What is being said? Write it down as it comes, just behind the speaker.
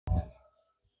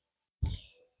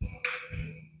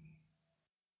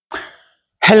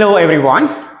Hello everyone,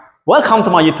 welcome to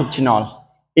my YouTube channel.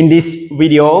 In this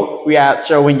video, we are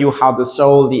showing you how to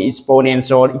solve the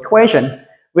exponential equation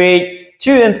with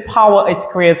 2 to the power x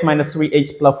squared minus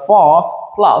 3x plus 4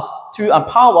 plus 2 to the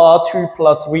power 2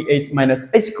 plus 3x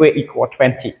minus x squared equal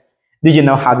 20. Do you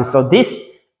know how to solve this?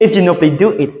 If you know, please do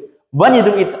it. When you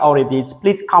do it already,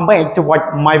 please come back to watch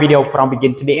my video from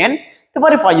beginning to the end to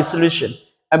verify your solution.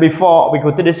 And before we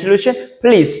go to the solution,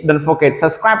 please don't forget to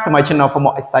subscribe to my channel for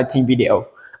more exciting video.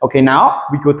 Okay, now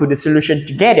we go to the solution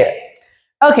together.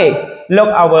 Okay, look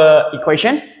our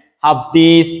equation. Have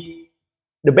this,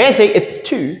 the basic is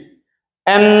 2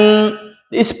 and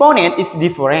the exponent is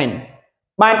different.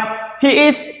 But here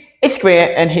is x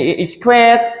squared and here is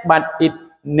squared, but it's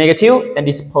negative and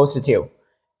it's positive.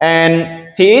 And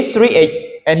here is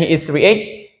 3x and here is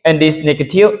 3x and this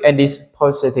negative and this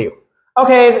positive.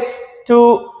 Okay,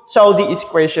 to solve the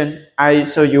equation, I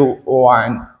show you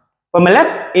one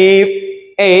formula. If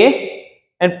x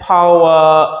and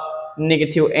power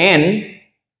negative n,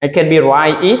 it can be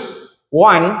write is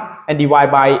 1 and divide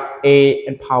by a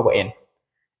and power n.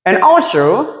 And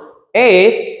also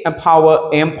x and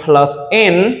power m plus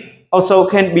n also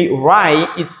can be write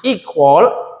is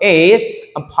equal x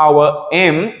and power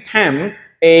m times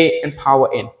a and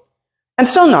power n. And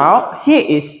so now here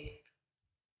is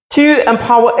 2 and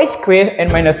power x squared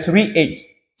and minus 3x.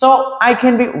 So I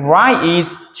can be write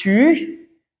is 2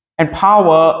 and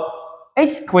power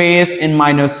x squared and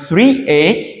minus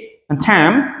 3x and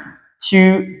times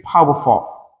 2 power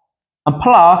 4. And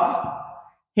plus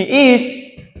here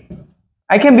is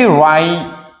I can be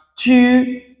write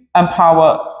 2 and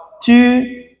power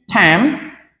 2 times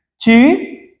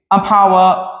 2 and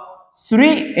power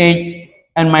 3x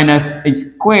and minus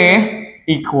x squared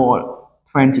equal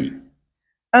 20.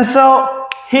 And so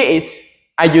here is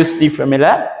I use the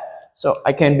formula, so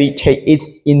I can be take it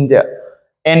in the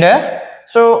ender.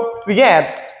 So we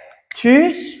get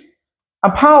 2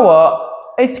 and power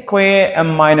x squared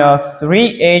and minus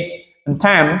 3x and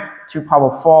times 2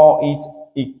 power 4 is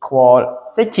equal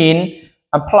 16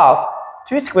 and plus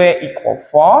 2 squared equal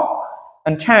 4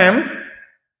 and times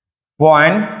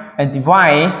 1 and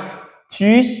divide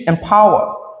 2 and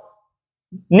power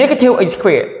negative x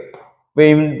squared.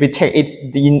 When we take it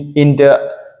in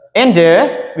the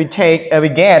enders, we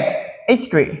get x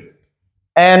squared,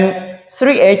 and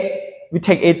 3x we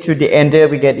take it to the ender,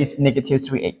 we get is negative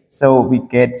 3x, so we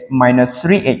get minus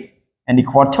 3x and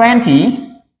equal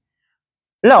 20.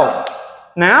 Now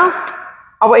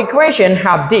our equation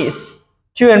have this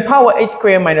 2 and power x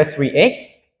squared minus 3x,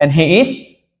 and here is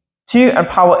 2 and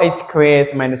power x squared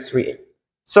minus 3x.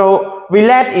 So we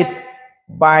let it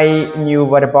by new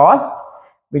variable.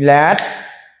 We let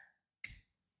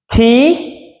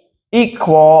t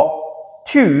equal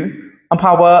 2 and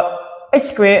power x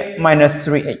squared minus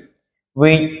 3x,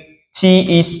 with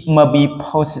t is must be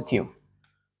positive.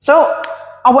 So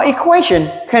our equation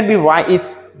can be write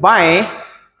it by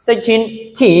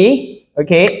 16t,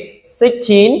 okay,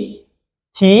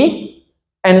 16t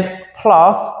and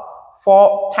plus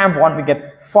 4 times 1 we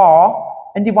get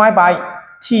 4 and divide by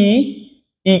t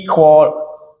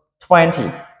equal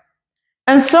 20.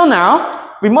 And so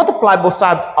now we multiply both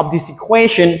sides of this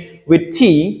equation with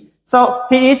t. So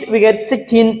here is we get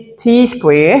 16t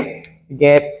squared, we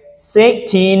get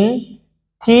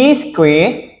 16t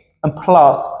squared and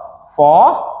plus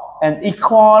 4 and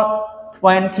equal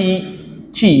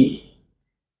 20t.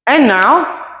 And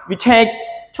now we take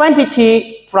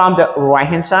 20t from the right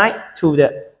hand side to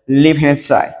the left hand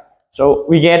side. So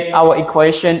we get our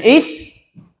equation is,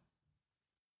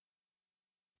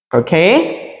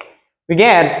 okay, we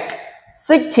get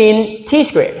 16t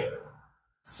squared,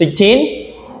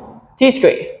 16t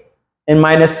squared and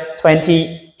minus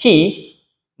 20t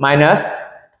minus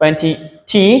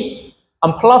 20t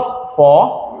and plus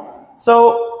 4,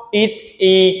 so it's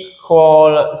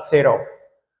equal 0.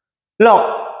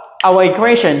 Look, our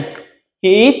equation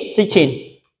here is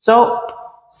 16. So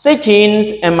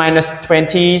 16 and minus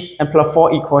 20 and plus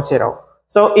 4 equals 0.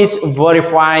 So it's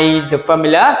verify the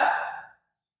formulas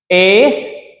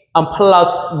A and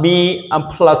plus b and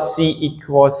plus c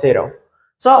equals 0.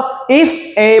 So if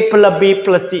a plus b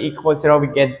plus c equals 0, we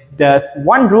get the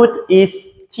one root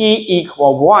is t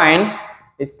equal 1,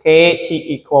 is k t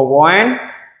equal 1,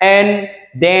 and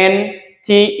then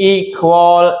t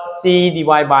equal c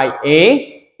divided by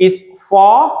a is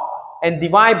 4 and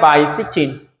divide by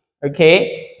 16.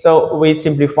 Okay, so we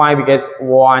simplify, we get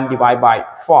 1 divided by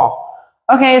 4.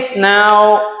 Okay, so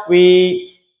now we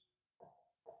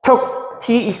took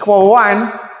t equal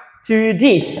 1 to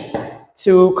this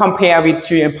to compare with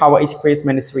 2 and power x squared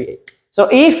minus 3a. So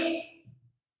if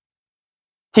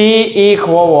t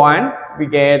equal 1 we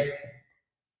get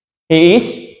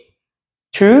is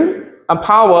 2 and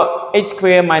power h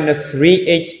squared minus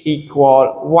 3h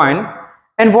equal 1.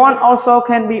 And 1 also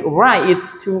can be right, it's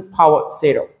 2 power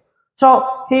 0.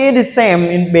 So here the same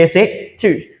in basic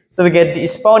 2. So we get the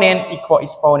exponent equal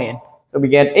exponent. So we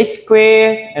get h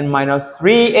squared and minus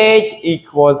 3h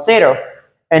equals 0.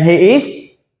 And here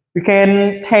is, we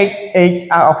can take h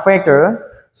out of factors.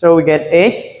 So we get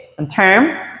h and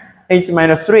times h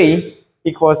minus 3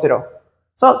 equals 0.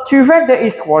 So 2 factor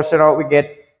equals 0, we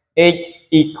get h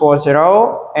equals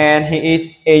 0. And here is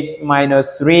h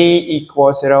minus 3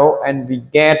 equals 0. And we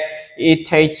get, it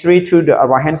takes 3 to the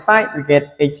right hand side, we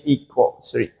get h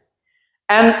equals 3.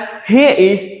 And here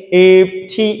is if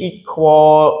t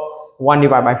equal 1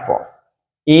 divided by 4.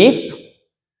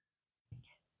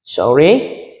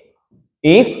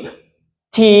 If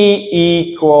t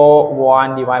equal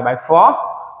 1 divided by 4,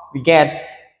 we get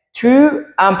 2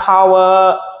 and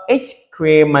power h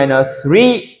squared minus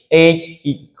 3h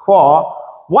equal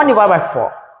 1 divided by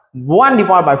 4. 1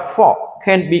 divided by 4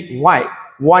 can be y.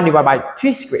 1 divided by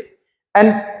 2 squared.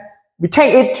 And we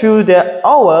take it to the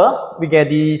over, we get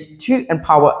this 2 and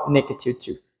power negative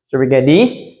 2. So we get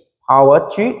this power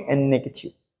 2 and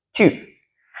negative 2.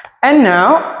 And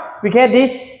now we get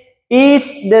this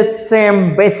is the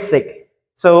same basic.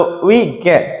 So we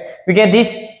get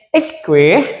this h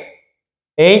squared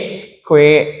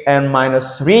and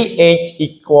minus 3h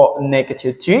equal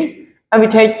negative 2. And we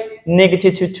take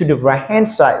negative 2 to the right hand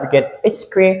side, we get h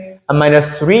squared and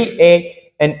minus 3h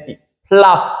and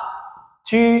plus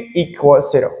 2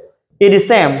 equals 0. It is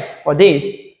same for this.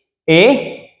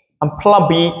 A and plus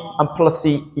B and plus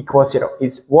C equals 0.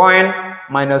 It's 1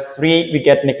 minus 3, we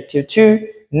get negative 2.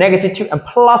 Negative 2 and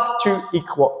plus 2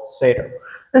 equals 0.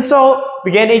 And so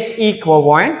we get h equal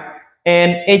 1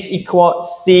 and h equal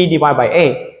C divided by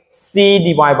A. C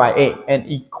divided by A and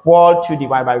equal to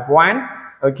divided by 1.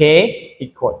 Okay,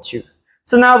 equal 2.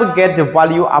 So now we get the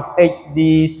value of h.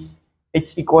 This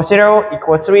h equals 0,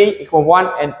 equals 3, equal 1,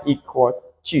 and equal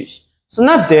 2. So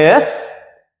now this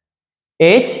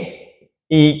h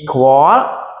equal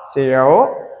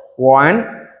 0,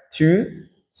 1, 2,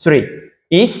 3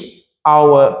 is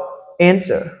our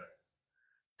answer.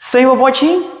 Thank you for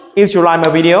watching. If you like my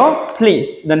video,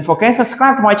 please don't forget to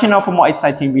subscribe to my channel for more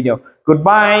exciting video.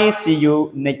 Goodbye. See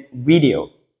you next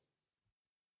video.